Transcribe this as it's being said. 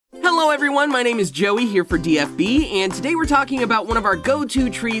Hello everyone, my name is Joey here for DFB, and today we're talking about one of our go-to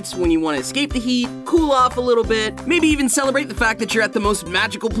treats when you want to escape the heat, cool off a little bit, maybe even celebrate the fact that you're at the most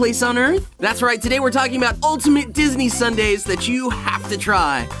magical place on Earth. That's right, today we're talking about ultimate Disney sundaes that you have to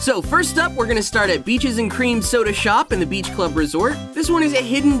try. So first up, we're gonna start at Beaches and Cream Soda Shop in the Beach Club Resort. This one is a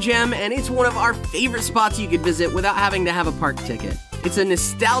hidden gem, and it's one of our favorite spots you could visit without having to have a park ticket. It's a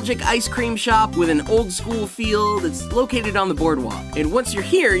nostalgic ice cream shop with an old school feel that's located on the boardwalk. And once you're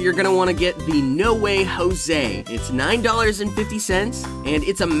here, you're gonna wanna get the No Way Jose. It's $9.50, and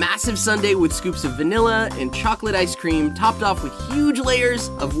it's a massive sundae with scoops of vanilla and chocolate ice cream, topped off with huge layers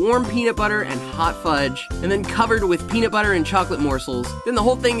of warm peanut butter and hot fudge, and then covered with peanut butter and chocolate morsels. Then the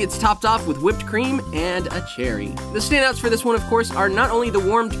whole thing gets topped off with whipped cream and a cherry. The standouts for this one, of course, are not only the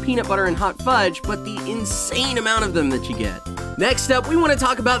warmed peanut butter and hot fudge, but the insane amount of them that you get. Next up, we want to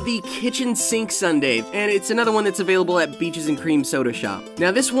talk about the Kitchen Sink Sundae, and it's another one that's available at Beaches and Cream Soda Shop.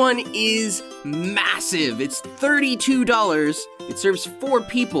 Now this one is massive. It's $32. It serves 4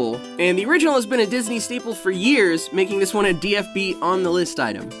 people, and the original has been a Disney staple for years, making this one a DFB on the list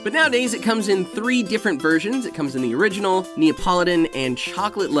item. But nowadays it comes in 3 different versions. It comes in the original, Neapolitan, and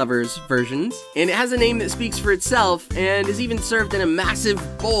Chocolate Lovers versions, and it has a name that speaks for itself and is even served in a massive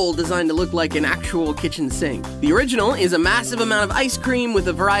bowl designed to look like an actual kitchen sink. The original is a massive amount of ice cream with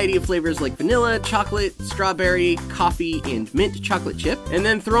a variety of flavors like vanilla, chocolate, strawberry, coffee, and mint chocolate chip, and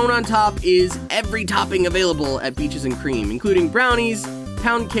then thrown on top is every topping available at Beaches and Cream, including brownies,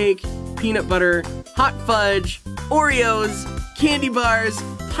 pound cake, peanut butter, hot fudge, Oreos, candy bars,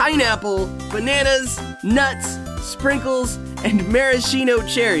 pineapple, bananas, nuts, sprinkles, and maraschino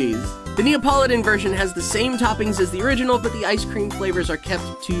cherries. The Neapolitan version has the same toppings as the original, but the ice cream flavors are kept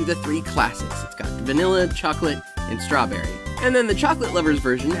to the 3 classics. It's got vanilla, chocolate, and strawberry. And then the Chocolate Lovers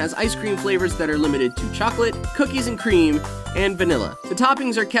version has ice cream flavors that are limited to chocolate, cookies and cream, and vanilla. The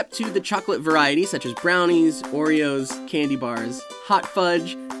toppings are kept to the chocolate variety, such as brownies, Oreos, candy bars, hot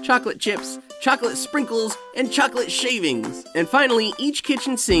fudge, chocolate chips, chocolate sprinkles, and chocolate shavings. And finally, each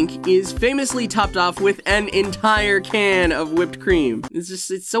kitchen sink is famously topped off with an entire can of whipped cream.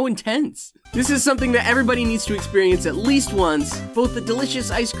 It's so intense. This is something that everybody needs to experience at least once, both the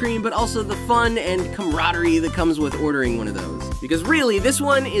delicious ice cream, but also the fun and camaraderie that comes with ordering one of those. Because really, this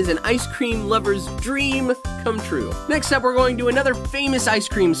one is an ice cream lover's dream come true. Next up, we're going to another famous ice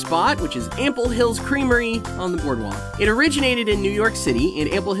cream spot, which is Ample Hills Creamery on the boardwalk. It originated in New York City,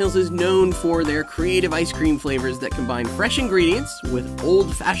 and Ample Hills is known for their creative ice cream flavors that combine fresh ingredients with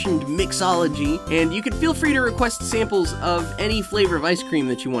old-fashioned mixology, and you can feel free to request samples of any flavor of ice cream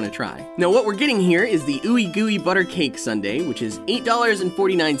that you want to try. Now, what we're getting here is the Ooey Gooey Butter Cake Sundae, which is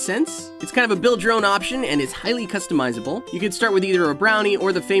 $8.49. It's kind of a build-your-own option, and it's highly customizable. You could start with either a brownie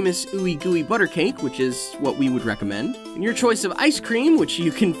or the famous Ooey Gooey Butter Cake, which is what we would recommend. And your choice of ice cream, which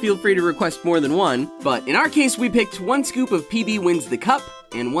you can feel free to request more than one, but in our case, we picked 1 scoop of PB Wins the Cup,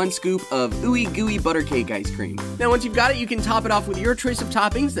 and 1 scoop of Ooey Gooey Butter Cake ice cream. Now once you've got it, you can top it off with your choice of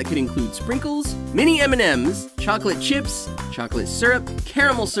toppings that could include sprinkles, mini M&Ms, chocolate chips, chocolate syrup,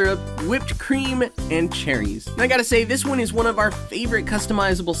 caramel syrup, whipped cream, and cherries. And I gotta say, this one is one of our favorite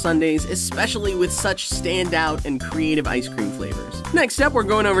customizable sundaes, especially with such standout and creative ice cream flavors. Next up, we're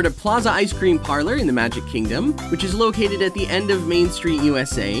going over to Plaza Ice Cream Parlor in the Magic Kingdom, which is located at the end of Main Street,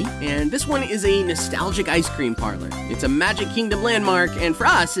 USA, and this one is a nostalgic ice cream parlor. It's a Magic Kingdom landmark, and for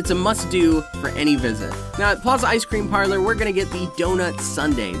us, it's a must-do for any visit. Now, at Plaza Ice Cream Parlor, we're gonna get the Donut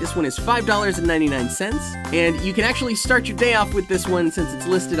Sundae. This one is $5.99, and you can actually start your day off with this one since it's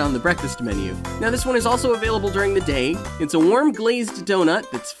listed on the breakfast menu. Now, this one is also available during the day. It's a warm glazed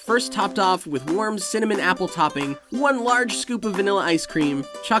donut that's first topped off with warm cinnamon apple topping, 1 large scoop of vanilla ice cream,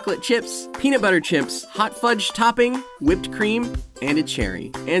 chocolate chips, peanut butter chips, hot fudge topping, whipped cream, and a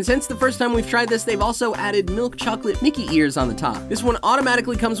cherry. And since the first time we've tried this, they've also added milk chocolate Mickey ears on the top. This one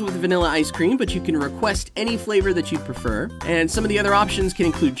automatically comes with vanilla ice cream, but you can request any flavor that you prefer. And some of the other options can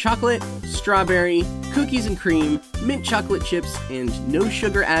include chocolate, strawberry, cookies and cream, mint chocolate chips, and no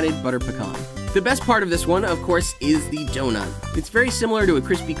sugar added butter pecan. The best part of this one, of course, is the donut. It's very similar to a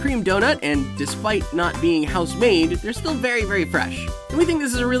Krispy Kreme donut, and despite not being house-made, they're still very, very fresh. And we think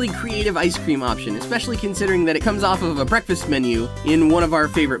this is a really creative ice cream option, especially considering that it comes off of a breakfast menu in one of our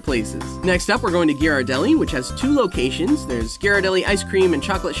favorite places. Next up, we're going to Ghirardelli, which has 2 locations. There's Ghirardelli Ice Cream and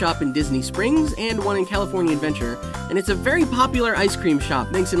Chocolate Shop in Disney Springs, and one in California Adventure, and it's a very popular ice cream shop,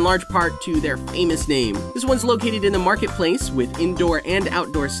 thanks in large part to their famous name. This one's located in the marketplace with indoor and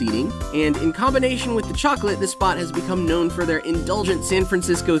outdoor seating, and in combination with the chocolate, this spot has become known for their indulgent San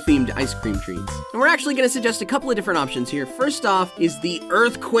Francisco-themed ice cream treats. And we're actually going to suggest a couple of different options here. First off is the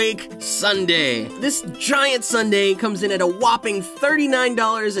Earthquake Sundae. This giant sundae comes in at a whopping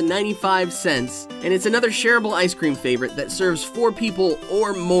 $39.95, and it's another shareable ice cream favorite that serves 4 people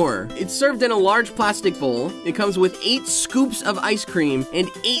or more. It's served in a large plastic bowl. It comes with 8 scoops of ice cream and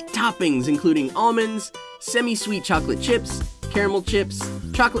 8 toppings, including almonds, semi-sweet chocolate chips, caramel chips,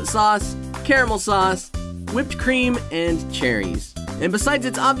 chocolate sauce, caramel sauce, whipped cream, and cherries. And besides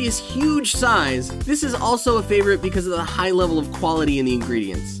its obvious huge size, this is also a favorite because of the high level of quality in the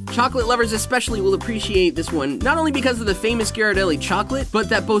ingredients. Chocolate lovers especially will appreciate this one, not only because of the famous Ghirardelli chocolate, but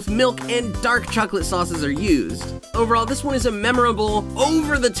that both milk and dark chocolate sauces are used. Overall, this one is a memorable,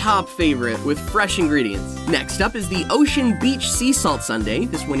 over-the-top favorite with fresh ingredients. Next up is the Ocean Beach Sea Salt Sundae.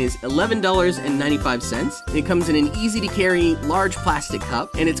 This one is $11.95. It comes in an easy-to-carry, large plastic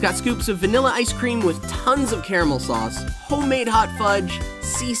cup, and it's got scoops of vanilla ice cream with tons of caramel sauce, homemade hot fudge,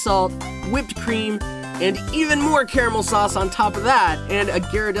 sea salt, whipped cream, and even more caramel sauce on top of that, and a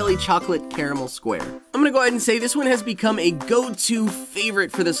Ghirardelli chocolate caramel square. I'm gonna go ahead and say this one has become a go-to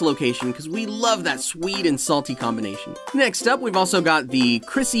favorite for this location because we love that sweet and salty combination. Next up, we've also got the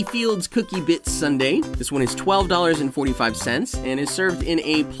Chrissy Fields Cookie Bits Sundae. This one is $12.45 and is served in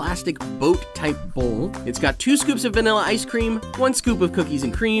a plastic boat-type bowl. It's got 2 scoops of vanilla ice cream, 1 scoop of cookies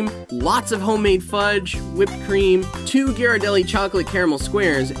and cream, lots of homemade fudge, whipped cream, 2 Ghirardelli chocolate caramel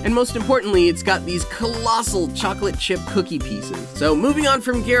squares, and most importantly, it's got these colossal chocolate chip cookie pieces. So moving on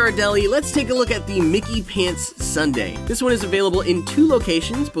from Ghirardelli, let's take a look at the Mickey Pants Sundae. This one is available in 2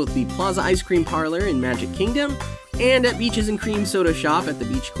 locations, both the Plaza Ice Cream Parlor in Magic Kingdom and at Beaches and Cream Soda Shop at the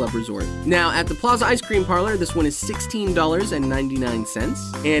Beach Club Resort. Now, at the Plaza Ice Cream Parlor, this one is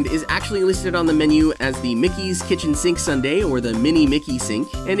 $16.99 and is actually listed on the menu as the Mickey's Kitchen Sink Sundae, or the Mini Mickey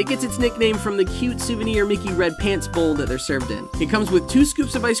Sink, and it gets its nickname from the cute souvenir Mickey Red Pants bowl that they're served in. It comes with 2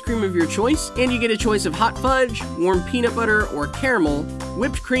 scoops of ice cream of your choice, and you get a choice of hot fudge, warm peanut butter or caramel,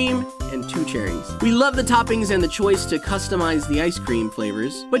 whipped cream, and 2 cherries. We love the toppings and the choice to customize the ice cream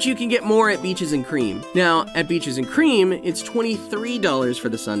flavors, but you can get more at Beaches and Cream. Now, at Beaches and Cream, it's $23 for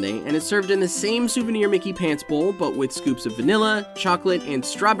the sundae, and it's served in the same souvenir Mickey Pants bowl, but with scoops of vanilla, chocolate, and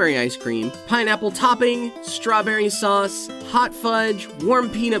strawberry ice cream, pineapple topping, strawberry sauce, hot fudge, warm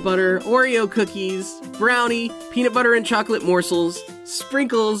peanut butter, Oreo cookies, brownie, peanut butter and chocolate morsels,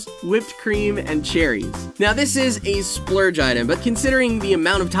 sprinkles, whipped cream, and cherries. Now this is a splurge item, but considering the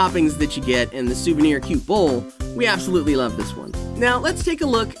amount of toppings that you get in the souvenir cute bowl, we absolutely love this one. Now let's take a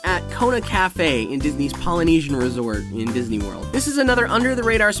look at Kona Cafe in Disney's Polynesian Resort in Disney World. This is another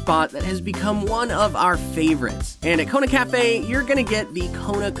under-the-radar spot that has become one of our favorites. And at Kona Cafe, you're gonna get the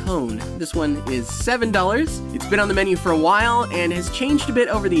Kona Cone. This one is $7. It's been on the menu for a while and has changed a bit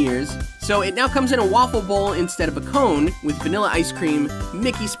over the years. So it now comes in a waffle bowl instead of a cone, with vanilla ice cream,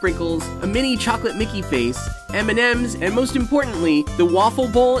 Mickey sprinkles, a mini chocolate Mickey face, M&Ms, and most importantly, the waffle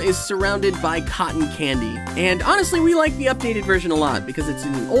bowl is surrounded by cotton candy. And honestly, we like the updated version a lot because it's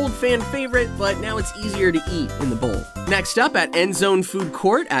an old fan favorite, but now it's easier to eat in the bowl. Next up, at End Zone Food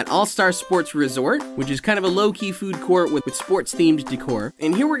Court at All-Star Sports Resort, which is kind of a low-key food court with sports-themed decor.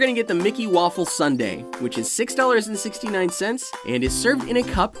 And here we're gonna get the Mickey Waffle Sundae, which is $6.69 and is served in a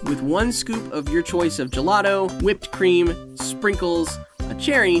cup with 1 scoop of your choice of gelato, whipped cream, sprinkles, a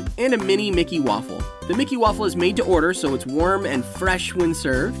cherry, and a mini Mickey waffle. The Mickey waffle is made to order, so it's warm and fresh when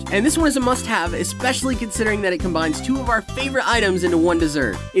served. And this one is a must-have, especially considering that it combines 2 of our favorite items into 1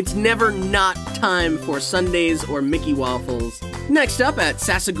 dessert. It's never not time for sundaes or Mickey waffles. Next up, at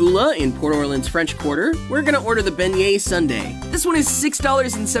Sasagula in Port Orleans French Quarter, we're gonna order the Beignet Sundae. This one is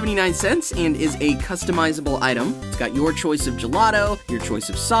 $6.79 and is a customizable item. It's got your choice of gelato, your choice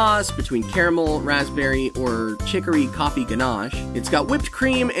of sauce between caramel, raspberry, or chicory coffee ganache. It's got whipped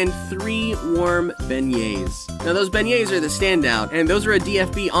cream and 3 warm beignets. Now those beignets are the standout, and those are a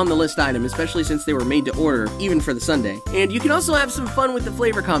DFB on the list item, especially since they were made to order, even for the sundae. And you can also have some fun with the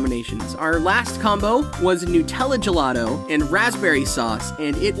flavor combinations. Our last combo was Nutella gelato and raspberry sauce,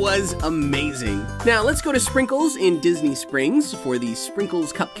 and it was amazing. Now let's go to Sprinkles in Disney Springs for the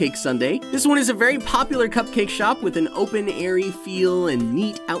Sprinkles Cupcake Sundae. This one is a very popular cupcake shop with an open, airy feel and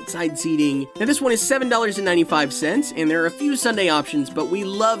neat outside seating. Now this one is $7.95, and there are a few sundae options, but we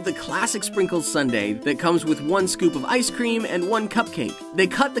love the classic Sprinkles sundae that comes with 1 scoop of ice cream and 1 cupcake. They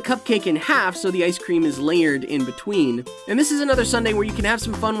cut the cupcake in half so the ice cream is layered in between. And this is another sundae where you can have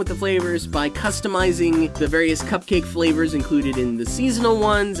some fun with the flavors by customizing the various cupcake flavors, including included in the seasonal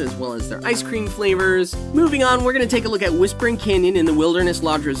ones, as well as their ice cream flavors. Moving on, we're going to take a look at Whispering Canyon in the Wilderness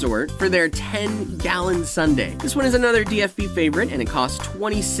Lodge Resort for their 10-gallon sundae. This one is another DFB favorite, and it costs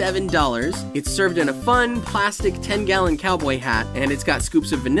 $27. It's served in a fun, plastic 10-gallon cowboy hat, and it's got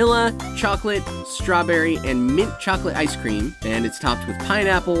scoops of vanilla, chocolate, strawberry, and mint chocolate ice cream, and it's topped with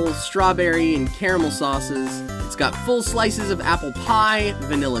pineapple, strawberry, and caramel sauces. It's got full slices of apple pie,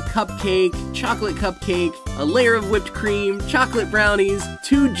 vanilla cupcake, chocolate cupcake, a layer of whipped cream, chocolate brownies,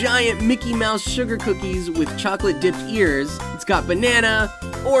 2 giant Mickey Mouse sugar cookies with chocolate dipped ears. It's got banana,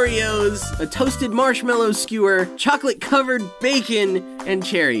 Oreos, a toasted marshmallow skewer, chocolate covered bacon, and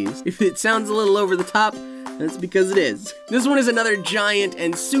cherries. If it sounds a little over the top, that's because it is. This one is another giant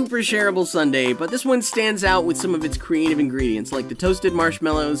and super shareable sundae, but this one stands out with some of its creative ingredients, like the toasted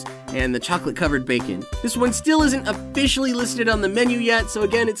marshmallows and the chocolate-covered bacon. This one still isn't officially listed on the menu yet, so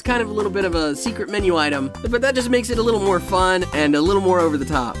again, it's kind of a little bit of a secret menu item, but that just makes it a little more fun and a little more over the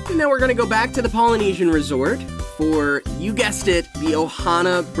top. And now we're gonna go back to the Polynesian Resort for, you guessed it, the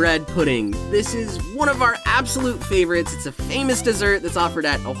Ohana bread pudding. This is one of our absolute favorites. It's a famous dessert that's offered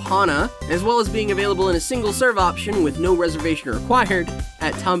at Ohana, as well as being available in a single serve option with no reservation required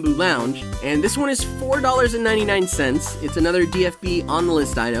at Tambu Lounge. And this one is $4.99. It's another DFB on the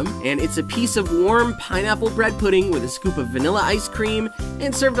list item, and it's a piece of warm pineapple bread pudding with a scoop of vanilla ice cream,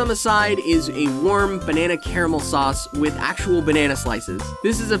 and served on the side is a warm banana caramel sauce with actual banana slices.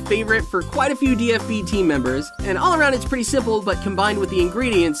 This is a favorite for quite a few DFB team members, and all around it's pretty simple, but combined with the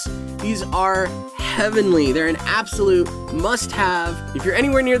ingredients, these are heavenly. They're an absolute must-have. If you're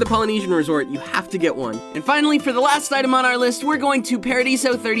anywhere near the Polynesian Resort, you have to get one. And finally, for the last item on our list, we're going to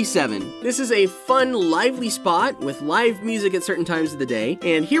Paradiso 37. This is a fun, lively spot with live music at certain times of the day,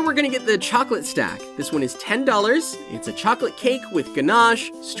 and here we're gonna get the chocolate stack. This one is $10. It's a chocolate cake with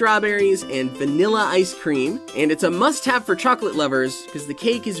ganache, strawberries, and vanilla ice cream, and it's a must-have for chocolate lovers because the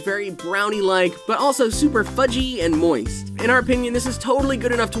cake is very brownie-like, but also super fudgy and moist. In our opinion, this is totally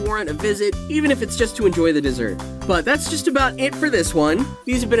good enough to warrant a visit, even if it's just to enjoy the dessert. But that's just about it for this one.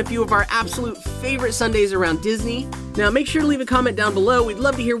 These have been a few of our absolute favorite sundaes around Disney. Now make sure to leave a comment down below. We'd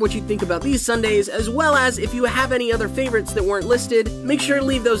love to hear what you think about these sundaes, as well as if you have any other favorites that weren't listed, make sure to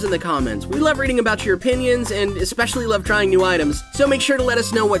leave those in the comments. We love reading about your opinions and especially love trying new items, so make sure to let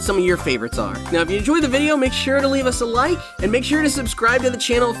us know what some of your favorites are. Now if you enjoyed the video, make sure to leave us a like, and make sure to subscribe to the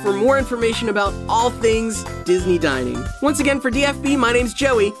channel for more information about all things Disney dining. Once again, for DFB, my name's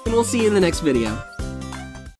Joey, and we'll see you in the next video.